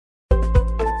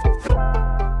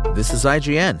This is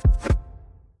IGN.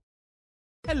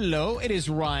 Hello, it is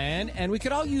Ryan, and we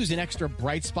could all use an extra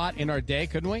bright spot in our day,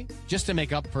 couldn't we? Just to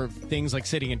make up for things like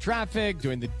sitting in traffic,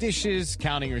 doing the dishes,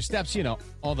 counting your steps, you know,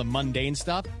 all the mundane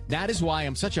stuff. That is why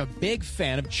I'm such a big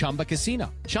fan of Chumba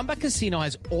Casino. Chumba Casino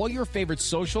has all your favorite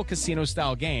social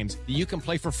casino-style games that you can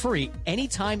play for free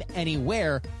anytime,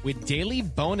 anywhere with daily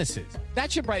bonuses.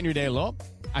 That should brighten your day a little.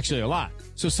 Actually, a lot.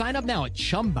 So sign up now at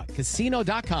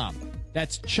ChumbaCasino.com.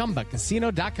 That's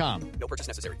ChumbaCasino.com. No purchase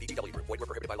necessary. VGW Group. Void where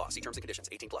prohibited by law. See terms and conditions.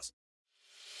 18+.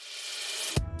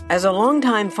 As a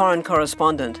longtime foreign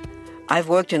correspondent, I've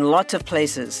worked in lots of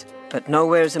places, but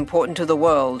nowhere as important to the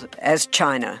world as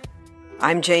China.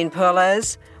 I'm Jane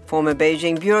Perlez, former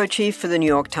Beijing bureau chief for the New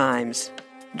York Times.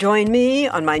 Join me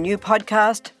on my new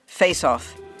podcast, Face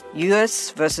Off,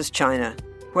 U.S. versus China,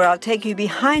 where I'll take you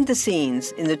behind the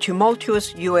scenes in the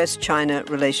tumultuous U.S.-China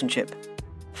relationship.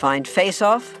 Find Face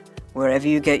Off wherever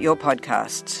you get your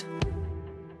podcasts.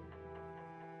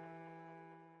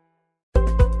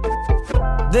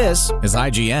 This is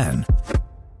IGN.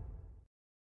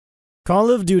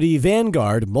 Call of Duty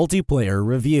Vanguard Multiplayer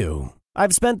Review.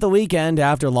 I've spent the weekend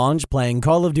after launch playing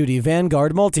Call of Duty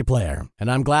Vanguard Multiplayer, and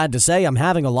I'm glad to say I'm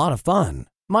having a lot of fun.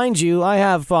 Mind you, I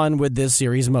have fun with this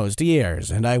series most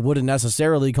years, and I wouldn't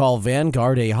necessarily call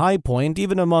Vanguard a high point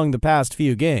even among the past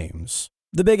few games.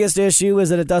 The biggest issue is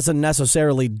that it doesn't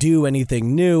necessarily do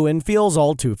anything new and feels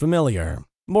all too familiar.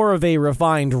 More of a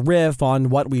refined riff on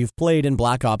what we've played in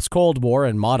Black Ops Cold War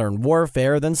and Modern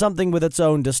Warfare than something with its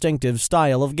own distinctive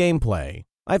style of gameplay.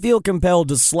 I feel compelled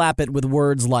to slap it with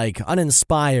words like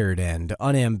uninspired and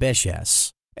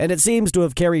unambitious. And it seems to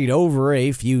have carried over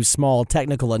a few small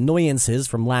technical annoyances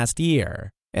from last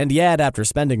year. And yet, after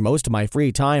spending most of my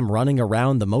free time running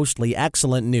around the mostly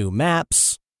excellent new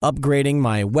maps, upgrading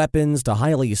my weapons to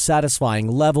highly satisfying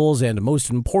levels, and most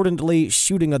importantly,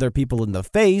 shooting other people in the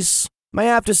face, I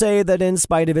have to say that in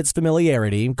spite of its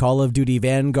familiarity, Call of Duty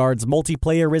Vanguard's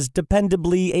multiplayer is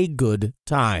dependably a good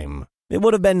time. It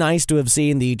would have been nice to have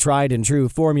seen the tried-and-true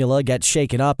formula get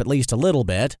shaken up at least a little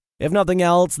bit. If nothing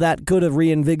else, that could have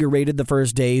reinvigorated the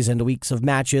first days and weeks of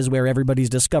matches where everybody's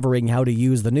discovering how to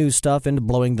use the new stuff and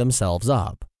blowing themselves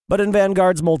up. But in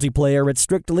Vanguard's multiplayer, it's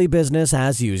strictly business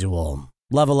as usual.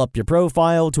 Level up your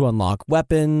profile to unlock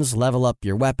weapons, level up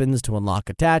your weapons to unlock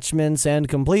attachments, and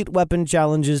complete weapon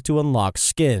challenges to unlock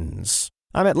skins.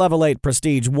 I'm at level 8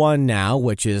 Prestige 1 now,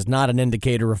 which is not an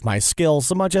indicator of my skill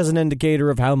so much as an indicator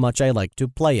of how much I like to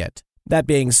play it. That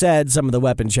being said, some of the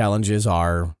weapon challenges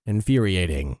are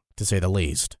infuriating, to say the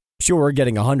least. Sure,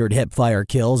 getting 100 hip-fire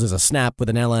kills is a snap with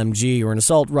an LMG or an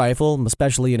assault rifle,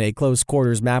 especially in a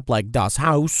close-quarters map like Das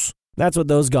Haus. That's what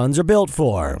those guns are built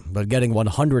for, but getting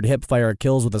 100 hip-fire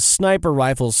kills with a sniper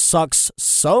rifle sucks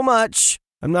so much,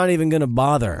 I'm not even gonna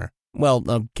bother. Well,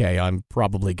 okay, I'm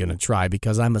probably gonna try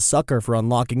because I'm a sucker for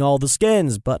unlocking all the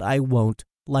skins, but I won't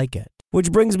like it.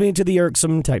 Which brings me to the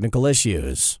irksome technical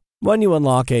issues. When you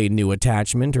unlock a new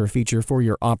attachment or feature for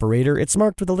your operator, it's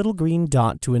marked with a little green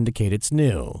dot to indicate it's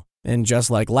new. And just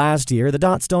like last year, the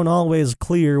dots don't always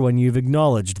clear when you've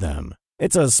acknowledged them.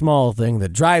 It's a small thing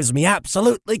that drives me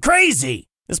absolutely crazy,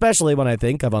 especially when I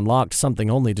think I've unlocked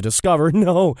something only to discover,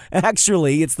 no,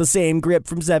 actually, it's the same grip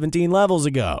from 17 levels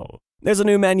ago. There's a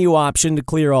new menu option to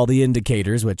clear all the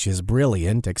indicators, which is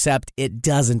brilliant, except it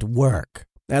doesn't work.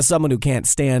 As someone who can't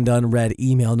stand unread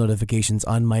email notifications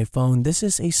on my phone, this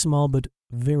is a small but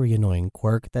very annoying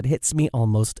quirk that hits me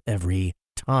almost every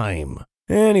time.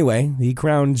 Anyway, the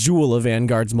crown jewel of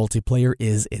Vanguard's multiplayer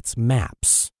is its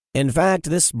maps. In fact,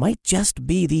 this might just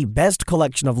be the best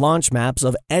collection of launch maps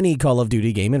of any Call of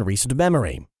Duty game in recent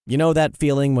memory. You know that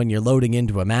feeling when you're loading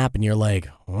into a map and you're like,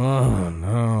 oh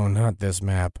no, not this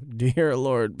map. Dear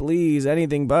Lord, please,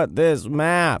 anything but this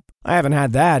map. I haven't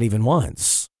had that even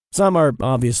once. Some are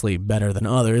obviously better than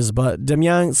others, but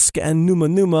Demyansk and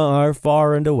Numa are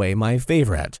far and away my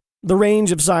favorite. The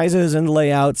range of sizes and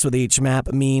layouts with each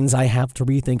map means I have to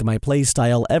rethink my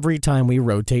playstyle every time we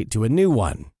rotate to a new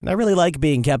one. And I really like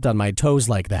being kept on my toes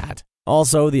like that.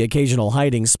 Also, the occasional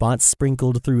hiding spots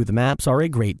sprinkled through the maps are a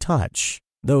great touch.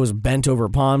 Those bent-over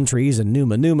palm trees in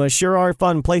Numa sure are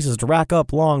fun places to rack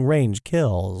up long-range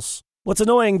kills. What's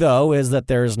annoying, though, is that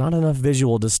there's not enough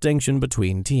visual distinction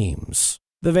between teams.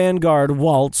 The Vanguard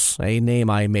Waltz, a name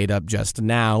I made up just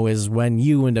now, is when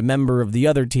you and a member of the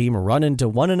other team run into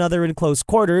one another in close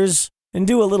quarters and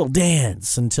do a little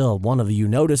dance until one of you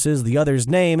notices the other's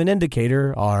name and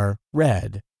indicator are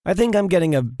red. I think I'm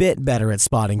getting a bit better at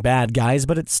spotting bad guys,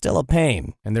 but it's still a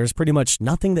pain, and there's pretty much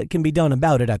nothing that can be done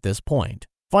about it at this point.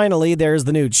 Finally, there's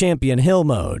the new Champion Hill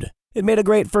mode. It made a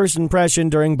great first impression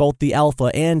during both the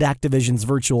alpha and Activision's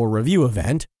virtual review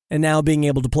event, and now being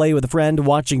able to play with a friend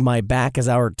watching my back as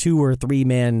our 2 or 3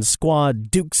 man squad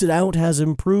dukes it out has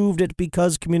improved it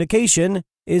because communication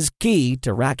is key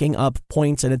to racking up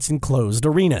points in its enclosed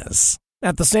arenas.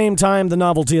 At the same time, the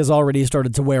novelty has already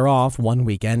started to wear off 1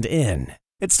 weekend in.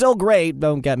 It's still great,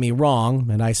 don't get me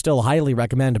wrong, and I still highly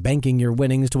recommend banking your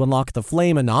winnings to unlock the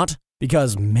Flame-A-Knot,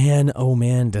 because man, oh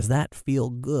man, does that feel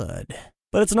good.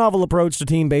 But its novel approach to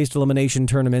team-based elimination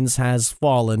tournaments has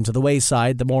fallen to the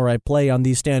wayside the more I play on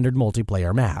these standard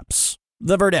multiplayer maps.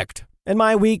 The verdict. In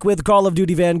my week with Call of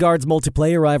Duty Vanguard's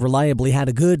multiplayer, I've reliably had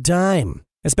a good time,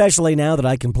 especially now that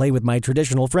I can play with my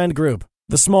traditional friend group.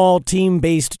 The small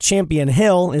team-based Champion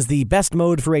Hill is the best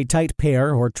mode for a tight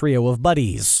pair or trio of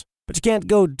buddies. But you can't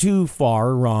go too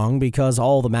far wrong because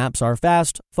all the maps are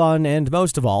fast, fun, and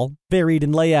most of all, varied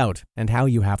in layout and how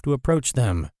you have to approach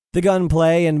them. The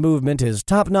gunplay and movement is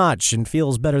top-notch and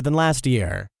feels better than last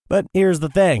year. But here's the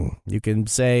thing, you can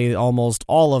say almost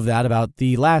all of that about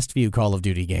the last few Call of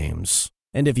Duty games.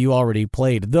 And if you already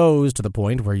played those to the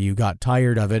point where you got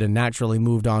tired of it and naturally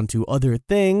moved on to other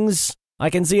things, I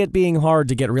can see it being hard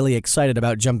to get really excited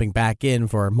about jumping back in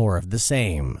for more of the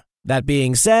same. That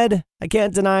being said, I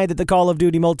can't deny that the Call of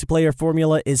Duty multiplayer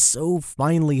formula is so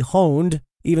finely honed,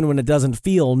 even when it doesn't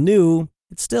feel new,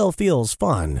 it still feels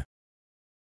fun.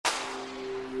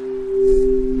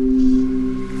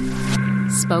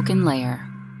 Spoken Layer.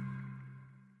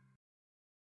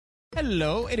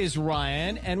 Hello, it is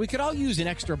Ryan, and we could all use an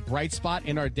extra bright spot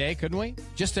in our day, couldn't we?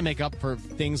 Just to make up for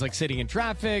things like sitting in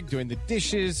traffic, doing the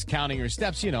dishes, counting your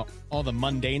steps, all the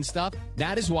mundane stuff.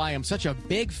 That is why I'm such a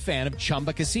big fan of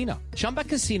Chumba Casino. Chumba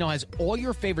Casino has all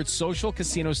your favorite social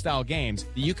casino-style games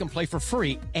that you can play for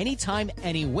free anytime,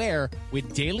 anywhere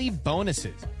with daily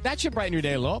bonuses. That should brighten your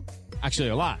day a little. Actually,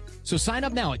 a lot. So sign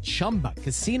up now at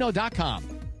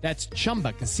ChumbaCasino.com. That's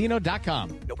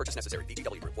ChumbaCasino.com. No purchase necessary.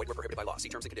 VGW Group. Void where prohibited by law. See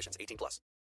terms and conditions. 18+.